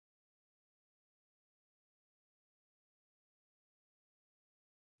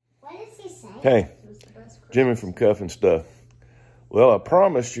What does he say? Hey, Jimmy from Cuffin Stuff. Well, I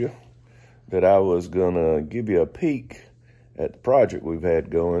promised you that I was going to give you a peek at the project we've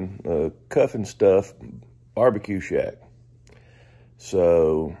had going, Cuffin Stuff Barbecue Shack.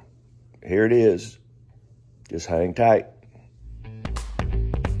 So, here it is. Just hang tight.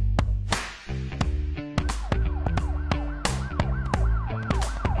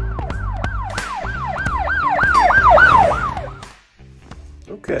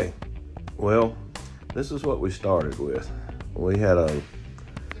 Okay, well, this is what we started with. We had a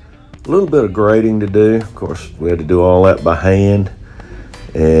little bit of grading to do. Of course, we had to do all that by hand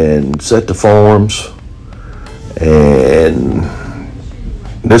and set the forms. And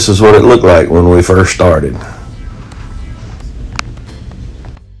this is what it looked like when we first started.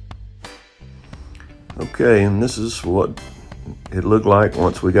 Okay, and this is what it looked like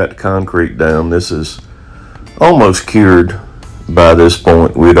once we got the concrete down. This is almost cured by this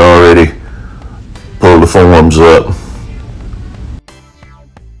point. We'd already pulled the forms up.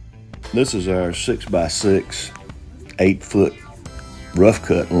 This is our 6x6 8-foot rough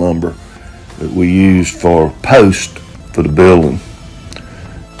cut lumber that we used for post for the building.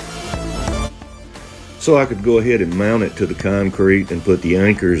 So I could go ahead and mount it to the concrete and put the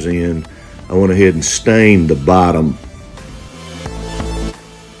anchors in. I went ahead and stained the bottom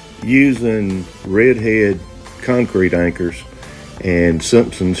using redhead concrete anchors and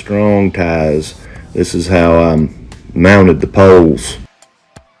Simpson strong ties. This is how I mounted the poles.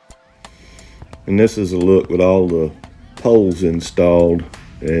 And this is a look with all the poles installed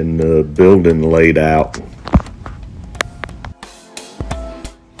and the building laid out.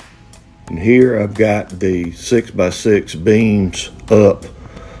 And here I've got the 6x6 beams up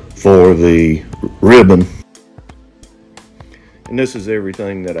for the ribbon. And this is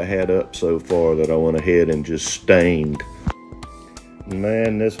everything that I had up so far that I went ahead and just stained.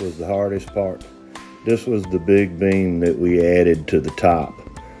 Man, this was the hardest part. This was the big beam that we added to the top.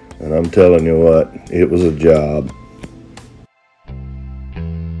 And I'm telling you what, it was a job.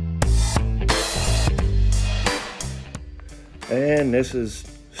 And this is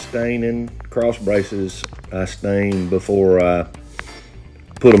staining cross braces. I stained before I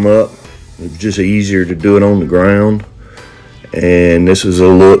put them up. It's just easier to do it on the ground. And this is a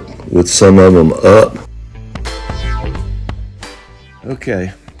look with some of them up.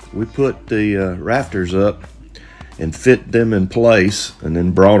 Okay, we put the rafters up and fit them in place and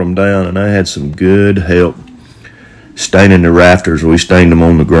then brought them down, and I had some good help staining the rafters. We stained them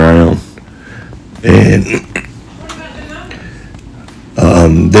on the ground. And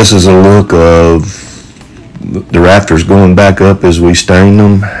this is a look of the rafters going back up as we stained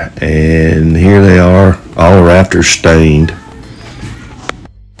them, and here they are, all the rafters stained.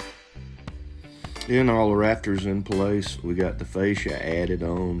 Then all the rafters in place, we got the fascia added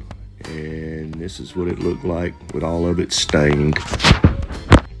on, and this is what it looked like with all of it stained.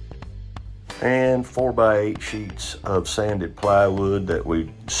 And 4x8 sheets of sanded plywood that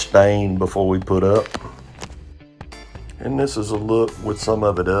we stained before we put up. And this is a look with some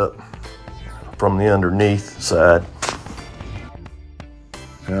of it up from the underneath side.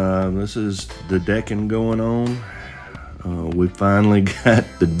 This is the decking going on. We finally got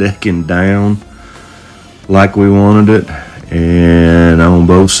the decking down like we wanted it, and on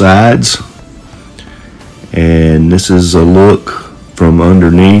both sides. And this is a look from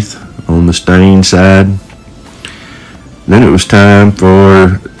underneath on the stained side. Then it was time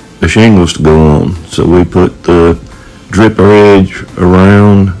for the shingles to go on, so we put the drip edge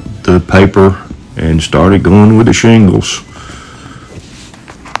around the paper and started going with the shingles.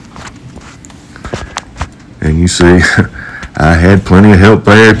 And you see, I had plenty of help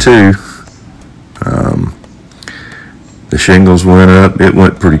there too. The shingles went up, it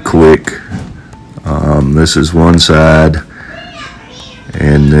went pretty quick. This is one side,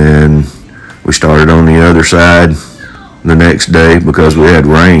 and then we started on the other side the next day because we had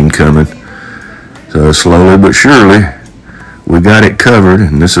rain coming. So slowly but surely we got it covered,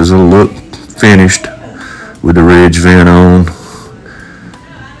 and this is a look finished with the ridge vent on.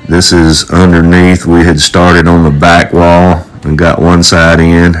 This is underneath. We had started on the back wall and got one side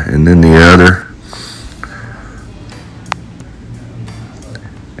in and then the other.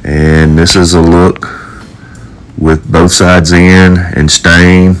 And this is a look with both sides in and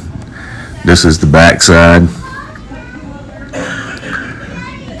stained. This is the back side.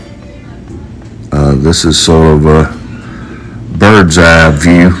 This is sort of a bird's eye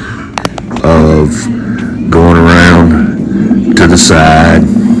view of going around to the side.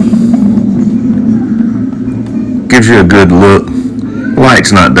 Gives you a good look.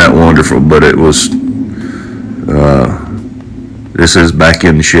 Light's not that wonderful, but it was This is back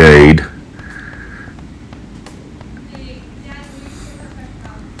in the shade.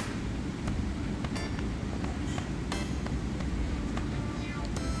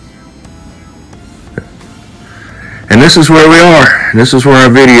 And this is where we are. This is where our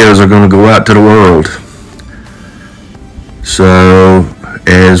videos are going to go out to the world. So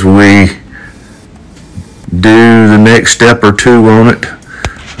as we do the next step or two on it,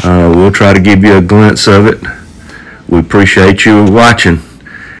 we'll try to give you a glimpse of it. We appreciate you watching.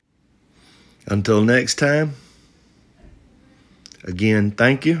 Until next time, again,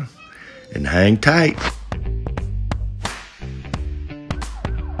 thank you and hang tight.